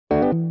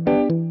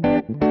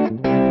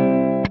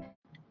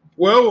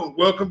Well,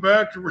 welcome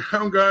back to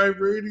Round Guy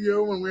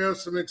Radio, and we have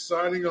some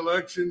exciting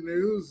election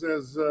news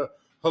as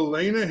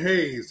Helena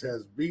Hayes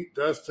has beat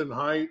Dustin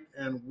Hite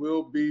and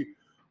will be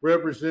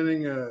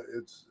representing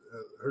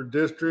her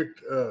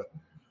district.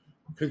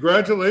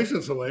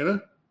 Congratulations,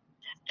 Helena.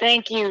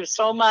 Thank you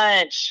so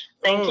much.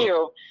 Thank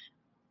you.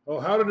 Oh,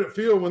 how did it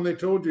feel when they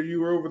told you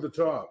were over the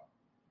top?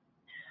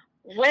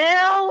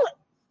 Well,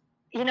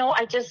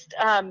 I just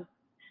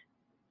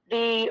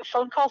the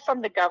phone call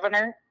from the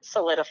governor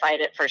solidified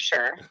it for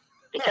sure,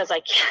 because I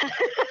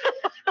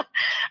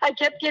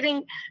kept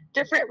getting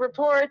different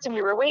reports, and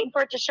we were waiting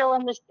for it to show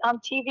on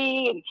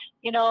TV, and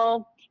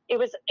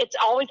it's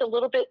always a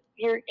little bit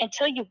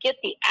until you get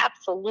the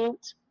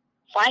absolute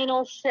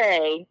final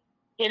say.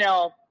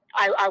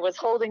 I was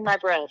holding my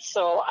breath.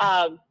 So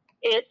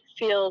it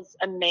feels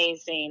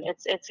amazing.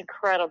 It's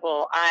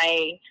incredible.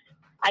 I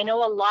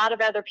know a lot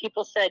of other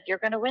people said, you're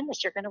going to win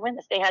this. You're going to win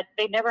this.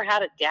 They never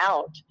had a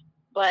doubt.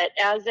 But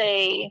as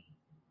the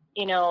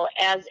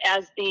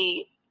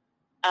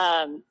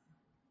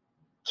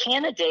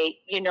candidate,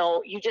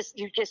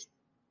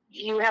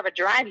 you have a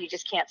drive. You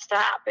just can't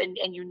stop.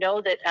 And you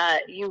know that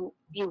you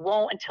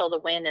won't until the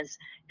win is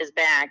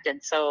bagged.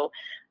 And so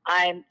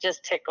I'm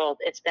just tickled.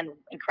 It's been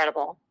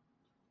incredible.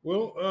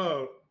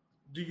 Well,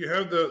 do you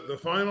have the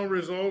final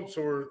results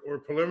or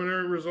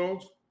preliminary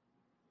results?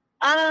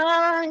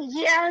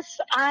 Yes,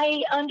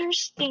 I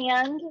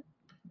understand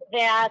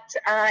that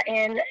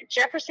in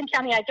Jefferson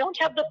County, I don't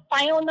have the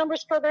final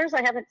numbers for theirs.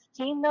 I haven't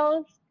seen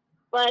those,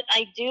 but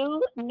I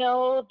do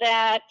know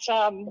that,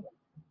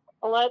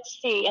 let's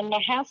see, in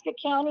Mahaska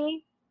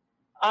County,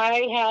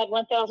 I had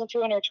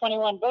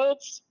 1,221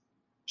 votes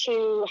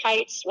to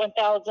Heights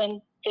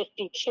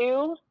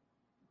 1,052,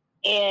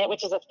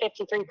 which is a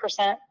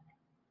 53%.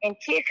 In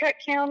Keokuk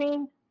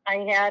County, I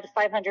had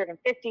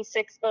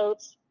 556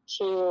 votes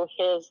to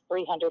his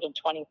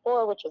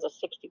 324, which is a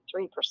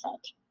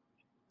 63%.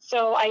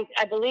 So I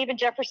believe in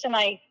Jefferson,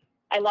 I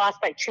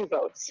lost by 2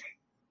 votes.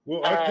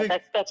 Well,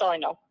 that's all I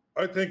know.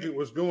 I think it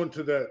was going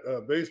to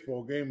that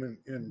baseball game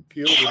in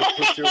Kiel that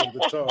put you over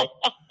the top.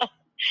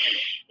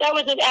 That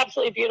was an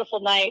absolutely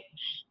beautiful night.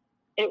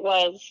 It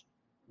was.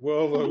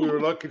 Well, we were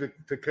lucky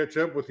to catch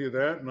up with you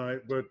that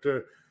night, but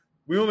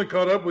we only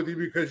caught up with you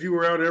because you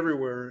were out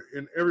everywhere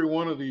in every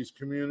one of these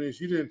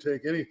communities. You didn't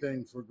take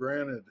anything for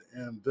granted,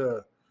 and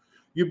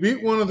you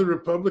beat one of the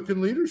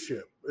Republican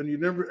leadership, and you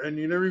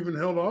never even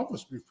held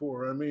office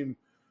before. I mean,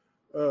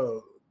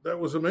 that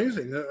was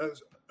amazing.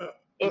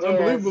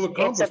 Unbelievable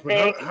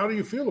accomplishment. How do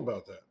you feel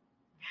about that?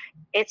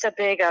 It's a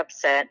big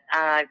upset.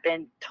 I've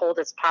been told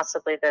it's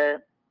possibly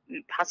the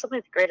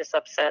greatest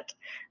upset,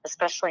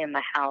 especially in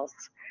the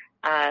House.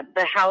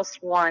 The House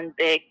won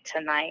big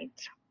tonight.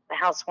 The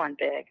House won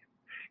big.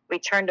 We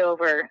turned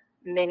over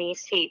many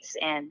seats,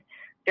 and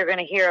you're going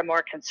to hear a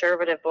more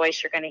conservative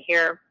voice. You're going to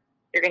hear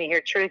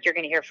truth. You're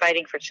going to hear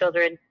fighting for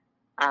children,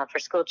 for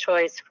school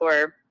choice,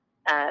 for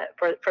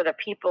the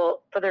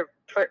people,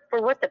 for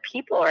what the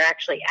people are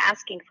actually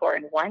asking for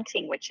and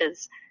wanting, which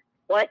is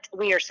what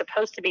we are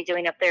supposed to be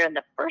doing up there in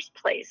the first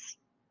place.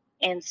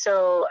 And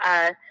so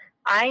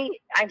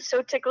I'm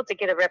so tickled to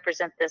get to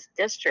represent this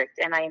district,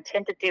 and I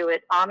intend to do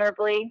it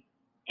honorably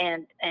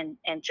and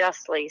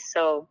justly.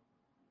 So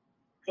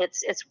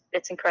it's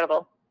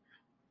incredible.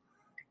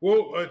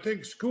 Well, I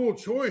think school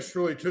choice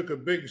really took a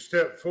big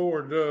step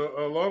forward.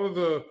 A lot of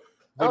the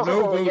no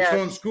votes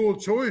on school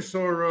choice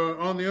are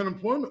on the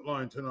unemployment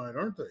line tonight,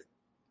 aren't they?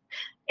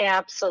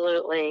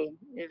 Absolutely.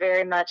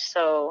 Very much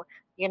so.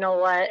 You know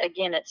what?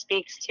 Again, it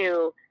speaks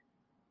to,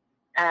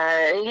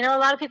 a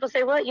lot of people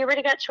say, well, you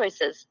already got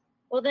choices.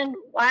 Well, then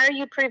why are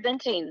you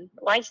preventing?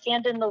 Why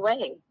stand in the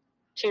way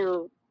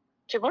to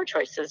more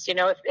choices?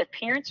 If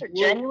parents are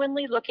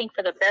genuinely looking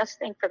for the best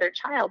thing for their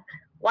child,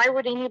 why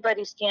would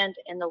anybody stand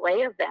in the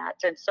way of that?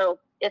 And so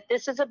if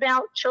this is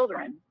about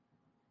children,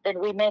 then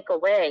we make a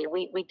way.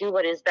 We do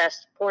what is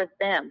best for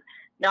them,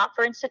 not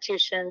for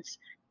institutions,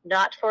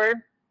 not for,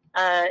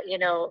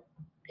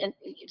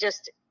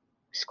 just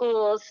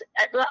schools.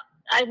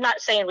 I'm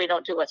not saying we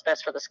don't do what's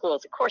best for the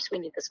schools. Of course we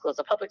need the schools.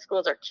 The public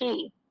schools are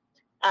key.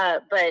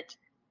 But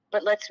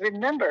let's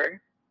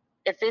remember,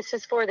 if this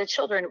is for the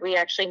children, we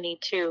actually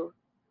need to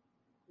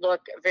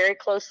look very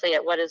closely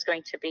at what is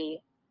going to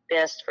be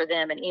best for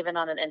them, and even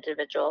on an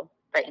individual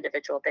by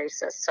individual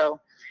basis. So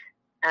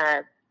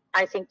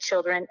I think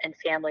children and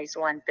families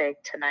won big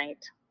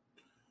tonight.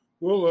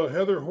 Well,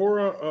 Heather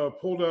Hora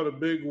pulled out a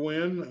big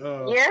win.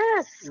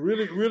 Yes.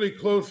 Really, really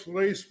close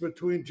race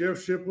between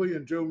Jeff Shipley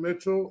and Joe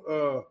Mitchell.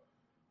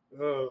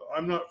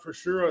 I'm not for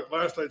sure.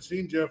 Last I'd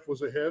seen, Jeff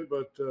was ahead,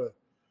 but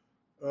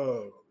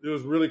it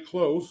was really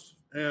close.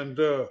 And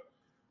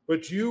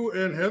but you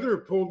and Heather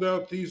pulled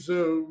out these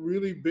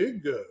really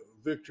big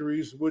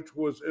victories,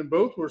 and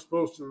both were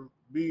supposed to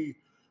be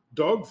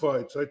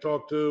dogfights. I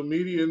talked to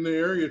media in the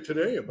area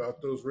today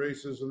about those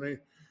races, and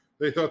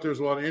they thought there was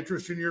a lot of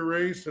interest in your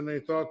race, and they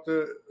thought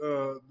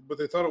that, but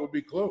they thought it would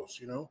be close,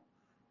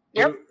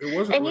 Yep. It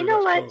wasn't. And really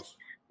that what? Close.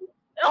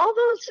 All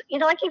those,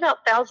 I gave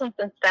out thousands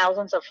and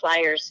thousands of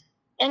flyers,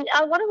 And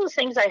one of those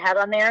things I had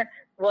on there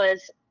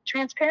was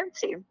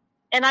transparency.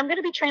 And I'm going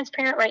to be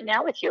transparent right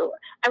now with you.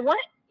 I want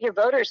your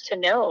voters to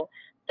know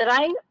that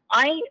I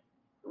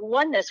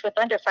won this with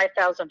under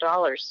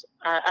 $5,000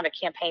 on a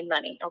campaign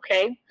money.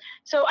 Okay.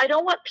 So I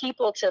don't want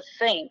people to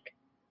think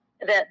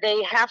that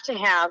they have to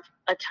have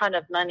a ton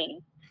of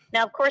money.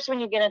 Now, of course, when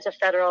you get into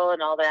federal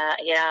and all that,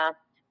 yeah,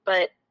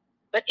 but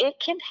it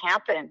can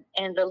happen.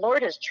 And the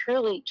Lord has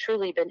truly,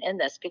 truly been in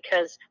this,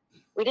 because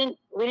we didn't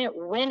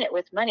win it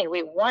with money.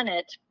 We won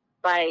it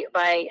by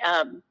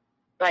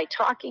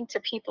talking to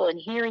people and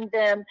hearing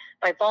them,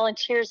 by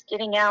volunteers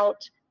getting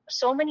out.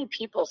 So many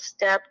people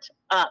stepped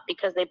up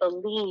because they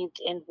believed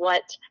in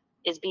what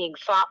is being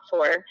fought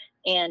for,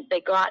 and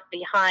they got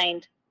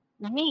behind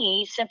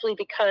me simply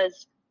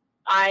because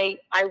I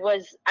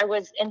was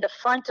in the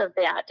front of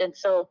that. And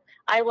so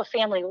Iowa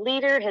Family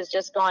Leader has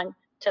just gone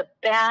to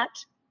bat.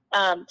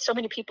 So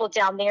many people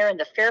down there in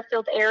the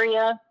Fairfield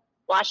area,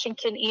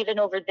 Washington, even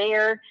over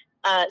there.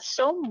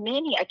 So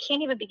many, I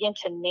can't even begin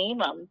to name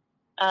them,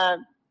 that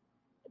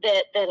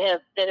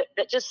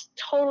just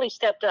totally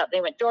stepped up.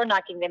 They went door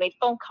knocking. They made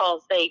phone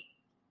calls. They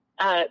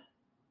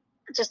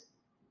just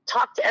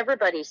talked to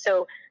everybody.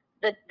 So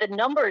the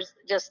numbers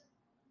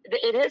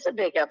it is a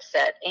big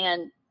upset.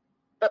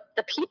 But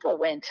the people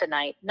win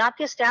tonight, not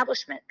the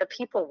establishment. The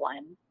people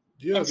won.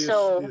 Yeah,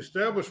 the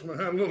establishment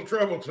had a little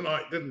trouble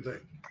tonight, didn't they?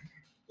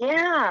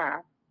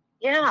 Yeah.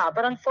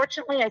 But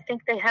unfortunately, I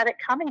think they had it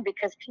coming,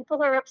 because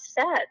people are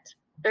upset.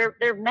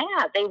 They're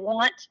mad. They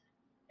want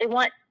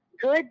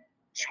good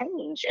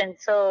change. And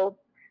so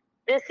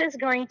this is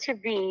going to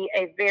be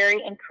a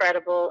very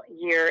incredible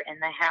year in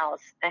the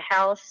House. The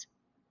House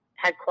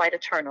had quite a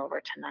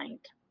turnover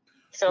tonight.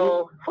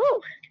 So,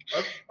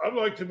 I'd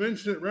like to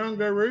mention that Round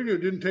Guy Radio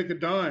didn't take a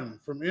dime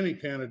from any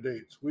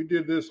candidates. We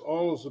did this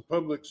all as a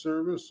public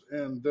service,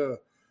 and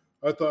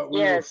I thought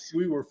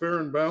we were fair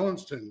and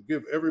balanced, and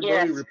give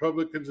everybody,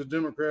 Republicans and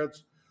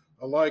Democrats,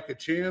 alike a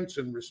chance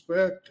and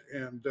respect,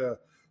 and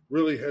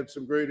really had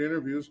some great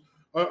interviews.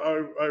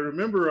 I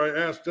remember I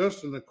asked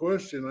Dustin the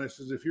question. I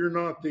says, if you're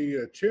not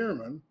the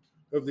chairman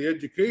of the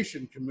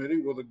Education Committee,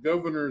 will the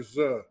governor's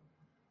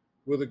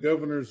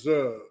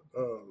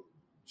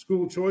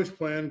school choice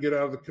plan get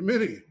out of the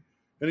committee?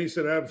 And he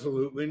said,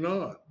 absolutely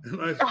not.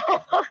 And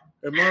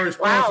my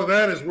response to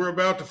that is, we're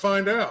about to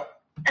find out.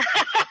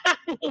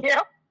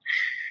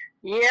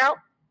 Yep.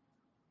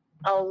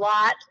 A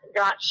lot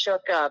got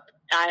shook up,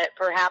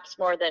 perhaps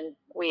more than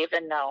we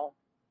even know.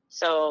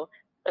 So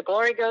the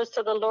glory goes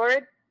to the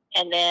Lord.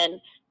 And then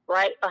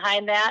right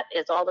behind that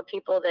is all the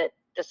people that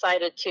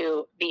decided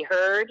to be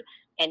heard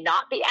and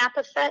not be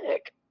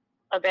apathetic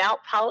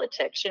about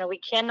politics. We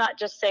cannot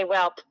just say,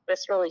 well,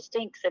 this really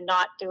stinks, and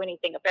not do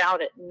anything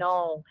about it.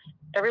 No,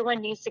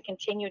 everyone needs to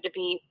continue to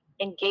be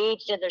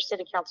engaged in their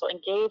city council,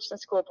 engaged in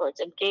school boards,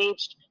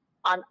 engaged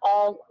on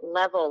all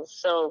levels.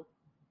 So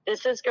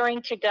this is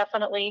going to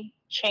definitely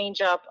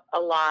change up a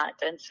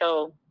lot. And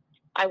so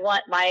I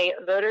want my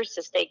voters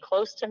to stay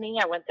close to me.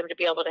 I want them to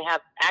be able to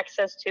have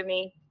access to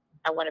me.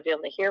 I want to be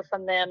able to hear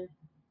from them.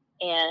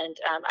 And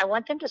I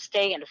want them to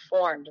stay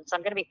informed. And so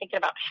I'm going to be thinking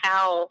about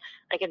how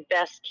I can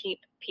best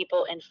keep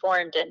people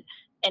informed.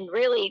 And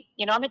really,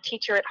 I'm a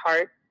teacher at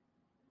heart.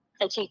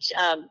 I teach,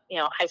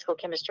 high school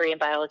chemistry and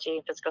biology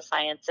and physical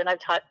science. And I've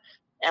taught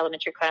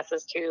elementary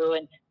classes too.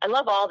 And I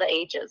love all the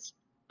ages.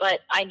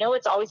 But I know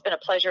it's always been a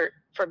pleasure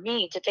for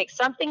me to take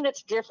something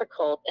that's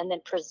difficult and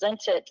then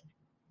present it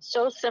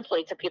so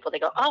simply to people. They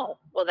go, oh,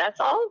 well, that's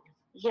all?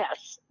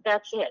 Yes,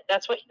 that's it.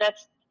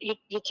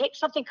 You take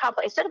something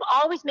complex, instead of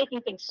always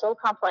making things so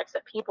complex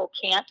that people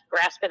can't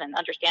grasp it and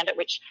understand it,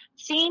 which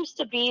seems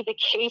to be the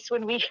case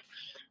when we,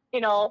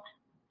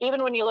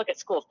 even when you look at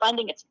school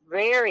funding, it's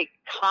very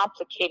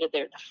complicated.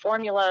 There are the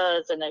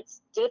formulas, and it's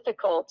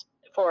difficult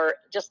for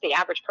just the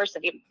average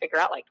person to even figure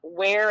out, like,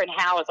 where and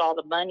how is all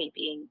the money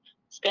being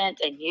spent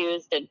and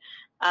used. And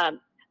I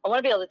want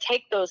to be able to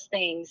take those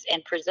things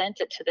and present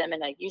it to them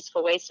in a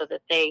useful way so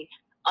that they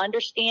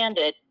understand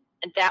it,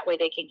 and that way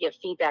they can give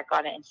feedback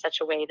on it in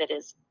such a way that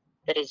is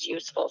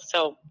useful.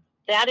 So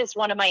that is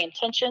one of my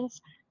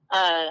intentions,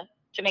 to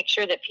make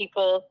sure that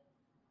people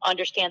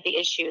understand the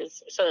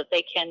issues so that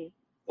they can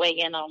weigh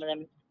in on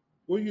them.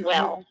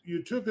 Well,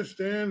 you took a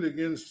stand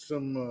against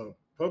some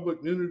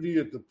public nudity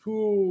at the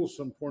pool,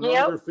 some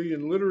pornography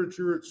and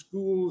literature at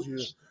schools.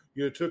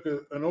 You took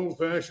an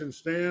old-fashioned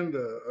stand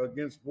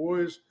against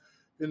boys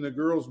in the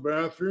girls'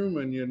 bathroom,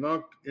 and you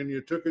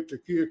took it to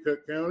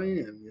Keokuk County,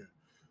 and you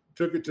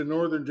took it to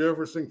Northern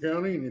Jefferson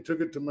County, and you took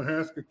it to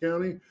Mahaska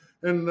County,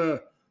 and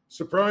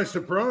surprise,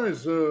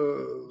 surprise,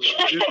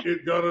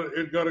 it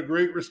got a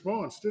great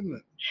response, didn't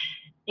it?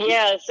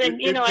 Yes, and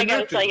I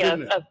got to tell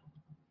you,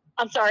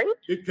 I'm sorry?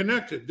 It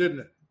connected, didn't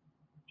it?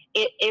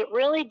 It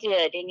really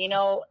did. And,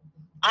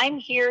 I'm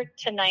here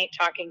tonight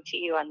talking to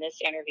you on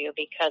this interview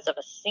because of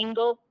a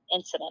single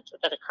incident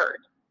that occurred,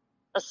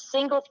 a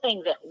single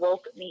thing that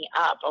woke me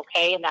up,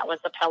 okay? And that was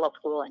the Pella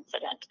Pool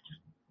incident.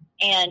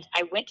 And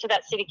I went to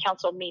that city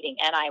council meeting,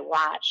 and I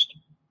watched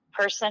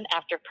person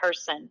after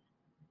person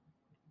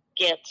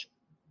get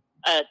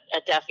a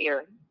deaf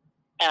ear.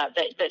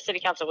 The city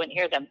council wouldn't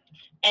hear them.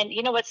 And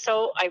you know what's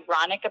so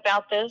ironic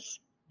about this?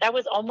 That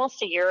was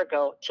almost a year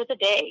ago to the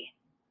day.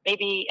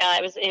 Maybe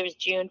it was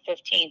June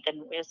 15th,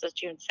 and this is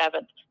June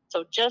 7th.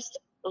 So just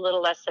a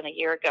little less than a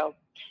year ago.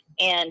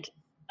 And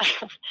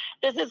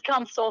this has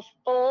come so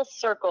full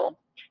circle,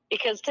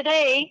 because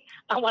today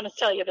I want to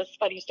tell you this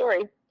funny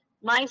story.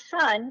 My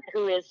son,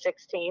 who is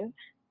 16,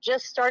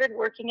 just started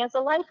working as a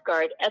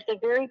lifeguard at the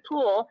very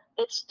pool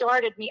that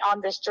started me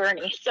on this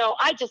journey. So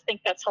I just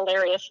think that's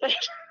hilarious.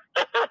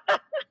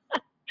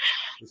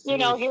 You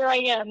know, here I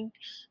am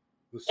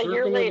a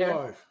year later.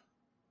 Life.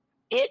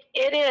 It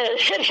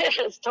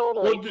is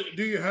totally. Well,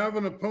 do you have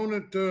an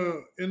opponent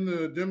in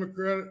the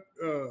Democratic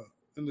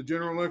in the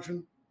general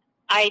election?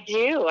 I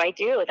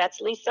do. That's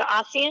Lisa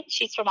Ossian.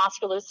 She's from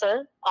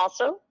Oskaloosa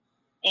also,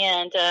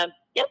 and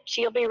yep,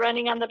 she'll be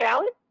running on the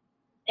ballot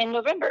in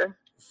November.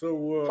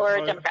 So for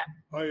a Democrat.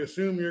 I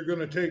assume you're going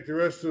to take the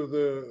rest of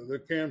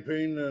the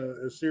campaign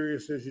as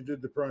serious as you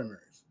did the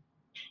primaries.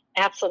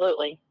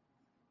 Absolutely.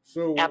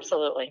 So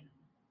absolutely.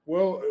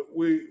 Well,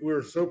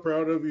 we're so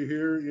proud of you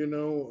here. You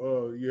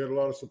know, you had a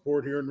lot of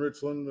support here in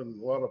Richland,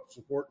 and a lot of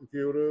support in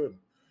Keota, and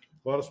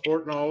a lot of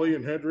support in Ollie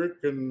and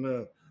Hedrick,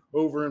 and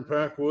over in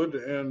Packwood,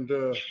 and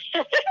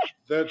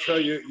that's how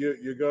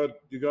you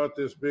got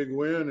this big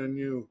win, and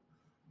you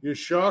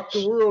shocked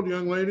the world,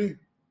 young lady.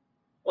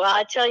 Well,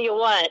 I tell you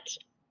what,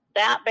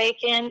 that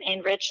bacon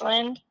in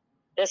Richland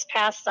this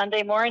past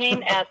Sunday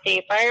morning at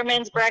the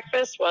fireman's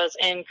breakfast was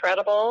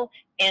incredible,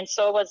 and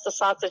so was the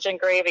sausage and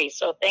gravy.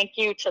 So thank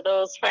you to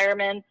those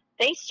firemen.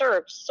 They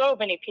served so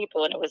many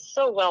people, and it was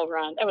so well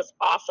run. It was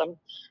awesome.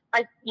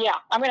 I'm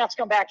gonna have to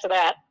come back to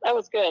that. That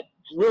was good.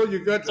 Well,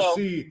 you got to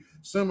see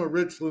some of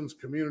Richland's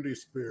community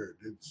spirit.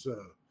 It's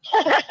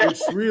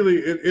really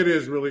it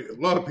is really, a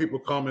lot of people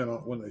comment on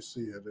it when they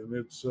see it, and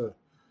it's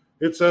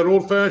that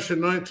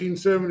old-fashioned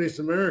 1970s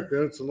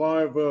America. It's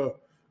alive,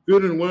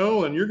 good and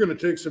well, and you're going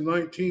to take some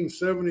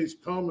 1970s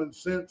common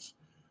sense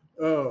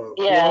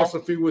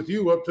philosophy with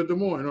you up to Des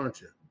Moines, aren't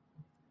you?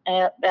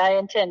 I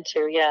intend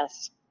to,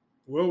 yes.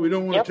 Well, we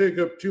don't want to take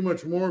up too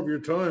much more of your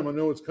time. I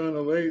know it's kind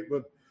of late,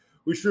 but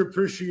we sure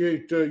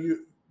appreciate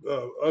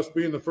us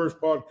being the first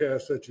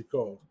podcast that you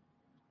called.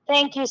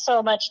 Thank you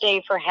so much,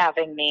 Dave, for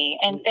having me.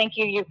 And thank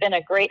you. You've been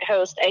a great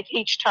host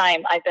each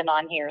time I've been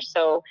on here.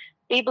 So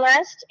be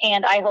blessed,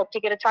 and I hope to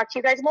get to talk to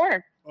you guys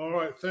more. All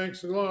right.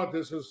 Thanks a lot.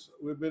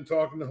 We've been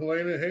talking to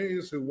Helena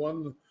Hayes, who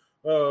won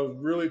a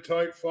really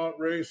tight fought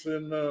race,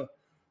 and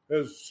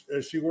as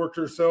she worked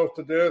herself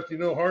to death. You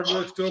know, hard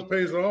work still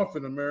pays off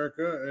in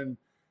America, and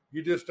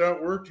you just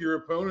outworked your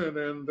opponent,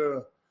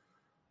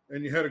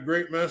 and you had a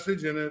great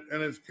message, and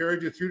it's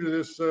carried you through to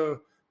this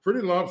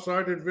pretty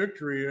lopsided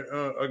victory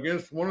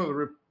against one of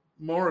the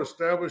more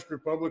established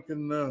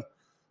Republican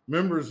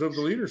members of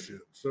the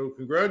leadership. So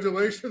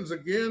congratulations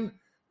again.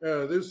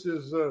 This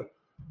is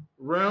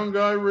Round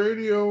Guy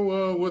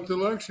Radio with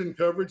election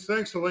coverage.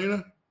 Thanks,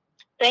 Helena.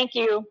 Thank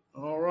you.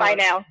 All right.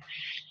 Bye now.